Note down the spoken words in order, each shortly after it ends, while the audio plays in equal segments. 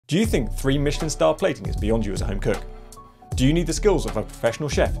Do you think 3 Michelin-star plating is beyond you as a home cook? Do you need the skills of a professional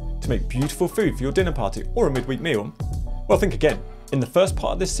chef to make beautiful food for your dinner party or a midweek meal? Well, think again. In the first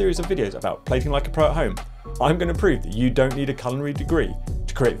part of this series of videos about plating like a pro at home, I'm going to prove that you don't need a culinary degree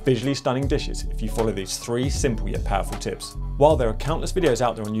to create visually stunning dishes if you follow these 3 simple yet powerful tips. While there are countless videos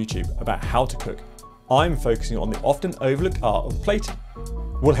out there on YouTube about how to cook, I'm focusing on the often overlooked art of plating.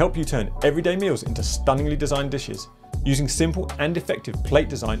 We'll help you turn everyday meals into stunningly designed dishes using simple and effective plate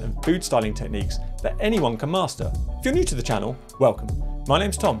design and food styling techniques that anyone can master. If you're new to the channel, welcome. My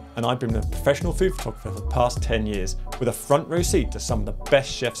name's Tom and I've been a professional food photographer for the past 10 years with a front row seat to some of the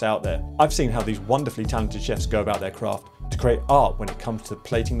best chefs out there. I've seen how these wonderfully talented chefs go about their craft to create art when it comes to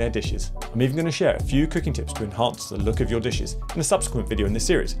plating their dishes. I'm even going to share a few cooking tips to enhance the look of your dishes in a subsequent video in this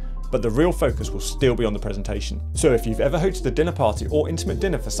series, but the real focus will still be on the presentation. So if you've ever hosted a dinner party or intimate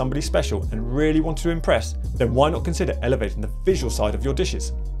dinner for somebody special and really wanted to impress, then why not consider elevating the visual side of your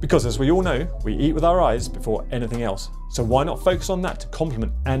dishes? Because as we all know, we eat with our eyes before anything else. So why not focus on that to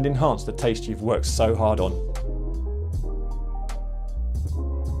complement and enhance the taste you've worked so hard on?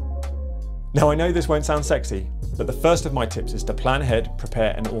 Now I know this won't sound sexy, but the first of my tips is to plan ahead,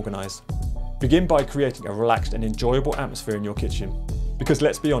 prepare and organise. Begin by creating a relaxed and enjoyable atmosphere in your kitchen. Because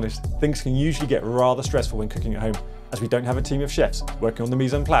let's be honest, things can usually get rather stressful when cooking at home, as we don't have a team of chefs working on the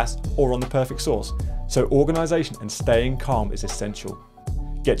mise en place or on the perfect sauce, so organisation and staying calm is essential.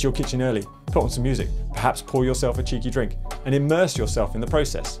 Get to your kitchen early, put on some music, perhaps pour yourself a cheeky drink, and immerse yourself in the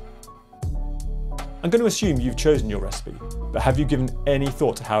process. I'm going to assume you've chosen your recipe, but have you given any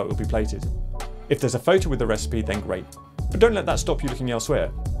thought to how it will be plated? If there's a photo with the recipe, then great, but don't let that stop you looking elsewhere.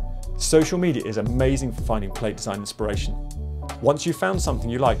 Social media is amazing for finding plate design inspiration. Once you've found something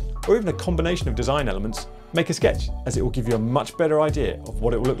you like, or even a combination of design elements, make a sketch, as it will give you a much better idea of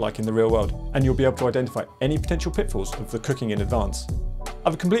what it will look like in the real world, and you'll be able to identify any potential pitfalls of the cooking in advance. I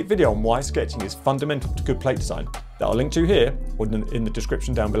have a complete video on why sketching is fundamental to good plate design that I'll link to here or in the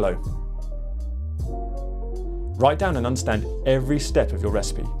description down below. Write down and understand every step of your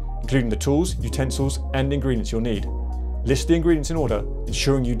recipe, including the tools, utensils and ingredients you'll need. List the ingredients in order,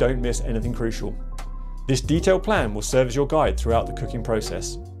 ensuring you don't miss anything crucial. This detailed plan will serve as your guide throughout the cooking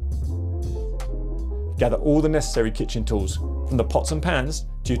process. Gather all the necessary kitchen tools, from the pots and pans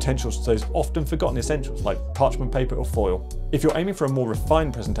to utensils to those often forgotten essentials like parchment paper or foil. If you're aiming for a more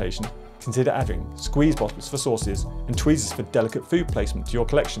refined presentation, consider adding squeeze bottles for sauces and tweezers for delicate food placement to your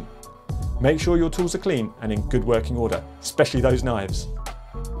collection. Make sure your tools are clean and in good working order, especially those knives.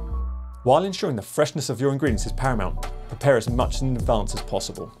 While ensuring the freshness of your ingredients is paramount, prepare as much in advance as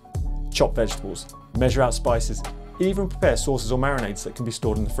possible. Chop vegetables, measure out spices, even prepare sauces or marinades that can be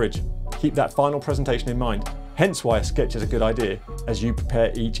stored in the fridge. Keep that final presentation in mind, hence why a sketch is a good idea as you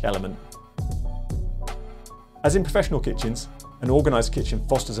prepare each element. As in professional kitchens, an organised kitchen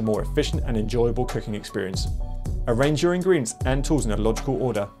fosters a more efficient and enjoyable cooking experience. Arrange your ingredients and tools in a logical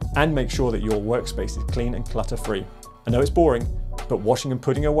order and make sure that your workspace is clean and clutter-free. I know it's boring, but washing and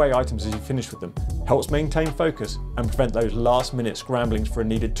putting away items as you finish with them helps maintain focus and prevent those last-minute scramblings for a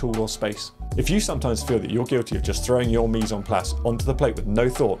needed tool or space. If you sometimes feel that you're guilty of just throwing your mise en place onto the plate with no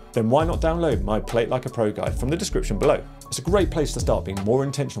thought, then why not download my Plate Like a Pro guide from the description below. It's a great place to start being more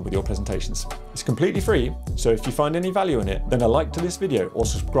intentional with your presentations. It's completely free, so if you find any value in it, then a like to this video or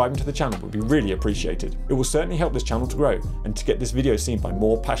subscribing to the channel would be really appreciated. It will certainly help this channel to grow and to get this video seen by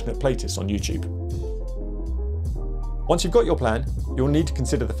more passionate platists on YouTube. Once you've got your plan, you'll need to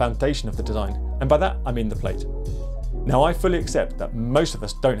consider the foundation of the design, and by that I mean the plate. Now I fully accept that most of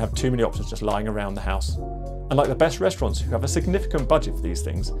us don't have too many options just lying around the house. Unlike the best restaurants who have a significant budget for these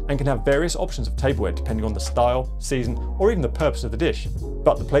things and can have various options of tableware depending on the style, season or even the purpose of the dish.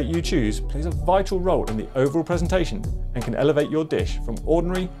 But the plate you choose plays a vital role in the overall presentation and can elevate your dish from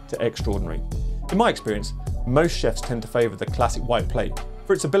ordinary to extraordinary. In my experience, most chefs tend to favour the classic white plate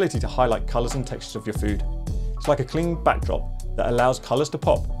for its ability to highlight colours and textures of your food. It's like a clean backdrop that allows colours to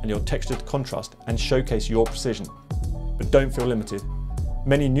pop and your texture to contrast and showcase your precision. But don't feel limited.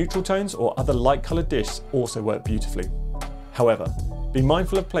 Many neutral tones or other light coloured dishes also work beautifully. However, be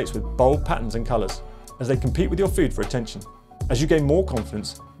mindful of plates with bold patterns and colours, as they compete with your food for attention. As you gain more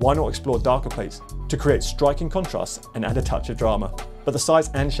confidence, why not explore darker plates to create striking contrasts and add a touch of drama? But the size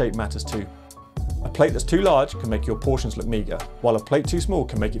and shape matters too. A plate that's too large can make your portions look meagre, while a plate too small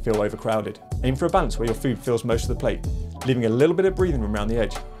can make it feel overcrowded. Aim for a balance where your food fills most of the plate, leaving a little bit of breathing room around the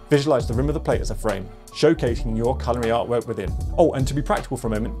edge. Visualise the rim of the plate as a frame, showcasing your culinary artwork within. Oh, and to be practical for a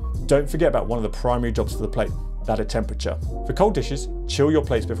moment, don't forget about one of the primary jobs for the plate, that of temperature. For cold dishes, chill your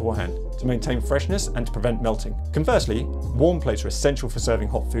plates beforehand to maintain freshness and to prevent melting. Conversely, warm plates are essential for serving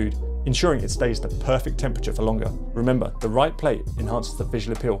hot food ensuring it stays the perfect temperature for longer. Remember, the right plate enhances the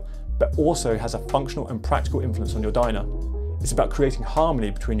visual appeal, but also has a functional and practical influence on your diner. It's about creating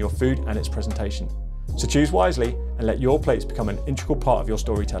harmony between your food and its presentation. So choose wisely and let your plates become an integral part of your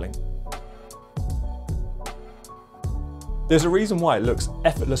storytelling. There's a reason why it looks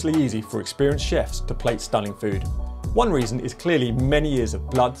effortlessly easy for experienced chefs to plate stunning food. One reason is clearly many years of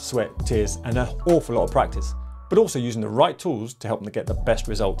blood, sweat, tears and an awful lot of practice, but also using the right tools to help them get the best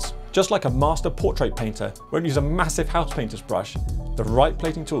results. Just like a master portrait painter won't use a massive house painter's brush, the right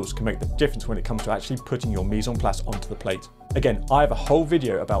plating tools can make the difference when it comes to actually putting your mise en place onto the plate. Again, I have a whole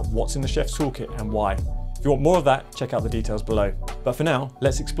video about what's in the chef's toolkit and why. If you want more of that, check out the details below. But for now,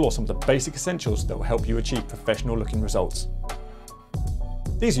 let's explore some of the basic essentials that will help you achieve professional looking results.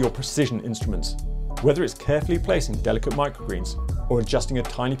 These are your precision instruments. Whether it's carefully placing delicate microgreens or adjusting a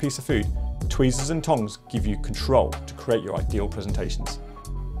tiny piece of food, tweezers and tongs give you control to create your ideal presentations.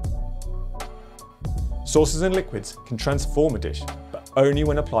 Sauces and liquids can transform a dish, but only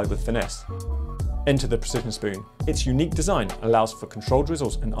when applied with finesse. Enter the precision spoon. Its unique design allows for controlled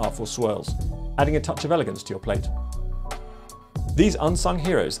drizzles and artful swirls, adding a touch of elegance to your plate. These unsung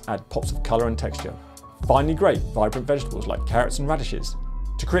heroes add pops of colour and texture. Finely grate vibrant vegetables like carrots and radishes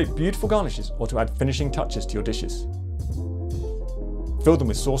to create beautiful garnishes or to add finishing touches to your dishes. Fill them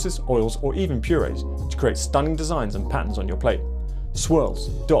with sauces, oils or even purees to create stunning designs and patterns on your plate. Swirls,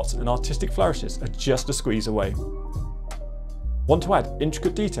 dots and artistic flourishes are just a squeeze away. Want to add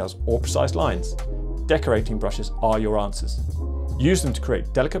intricate details or precise lines? Decorating brushes are your answers. Use them to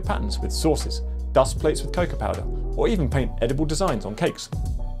create delicate patterns with sauces, dust plates with cocoa powder, or even paint edible designs on cakes.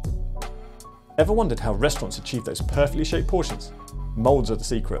 Ever wondered how restaurants achieve those perfectly shaped portions? Moulds are the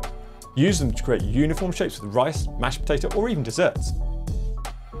secret. Use them to create uniform shapes with rice, mashed potato, or even desserts.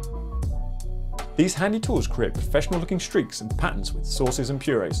 These handy tools create professional looking streaks and patterns with sauces and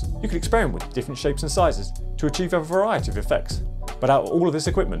purees. You can experiment with different shapes and sizes to achieve a variety of effects. But out of all of this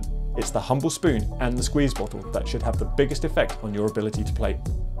equipment, it's the humble spoon and the squeeze bottle that should have the biggest effect on your ability to plate.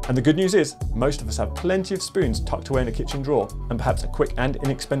 And the good news is, most of us have plenty of spoons tucked away in a kitchen drawer, and perhaps a quick and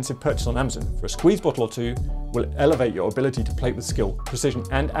inexpensive purchase on Amazon for a squeeze bottle or two will elevate your ability to plate with skill, precision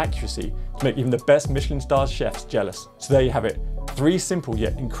and accuracy to make even the best Michelin-Star chefs jealous. So there you have it. 3 simple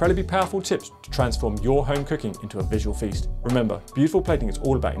yet incredibly powerful tips to transform your home cooking into a visual feast. Remember, beautiful plating is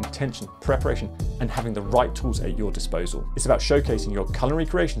all about intention, preparation, and having the right tools at your disposal. It's about showcasing your culinary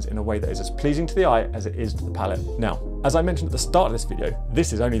creations in a way that is as pleasing to the eye as it is to the palate. Now, as I mentioned at the start of this video,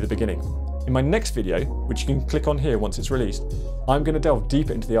 this is only the beginning. In my next video, which you can click on here once it's released, I'm going to delve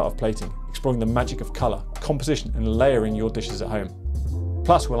deeper into the art of plating, exploring the magic of colour, composition, and layering your dishes at home.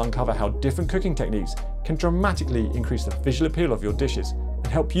 Plus, we'll uncover how different cooking techniques can dramatically increase the visual appeal of your dishes and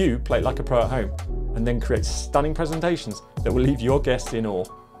help you plate like a pro at home, and then create stunning presentations that will leave your guests in awe.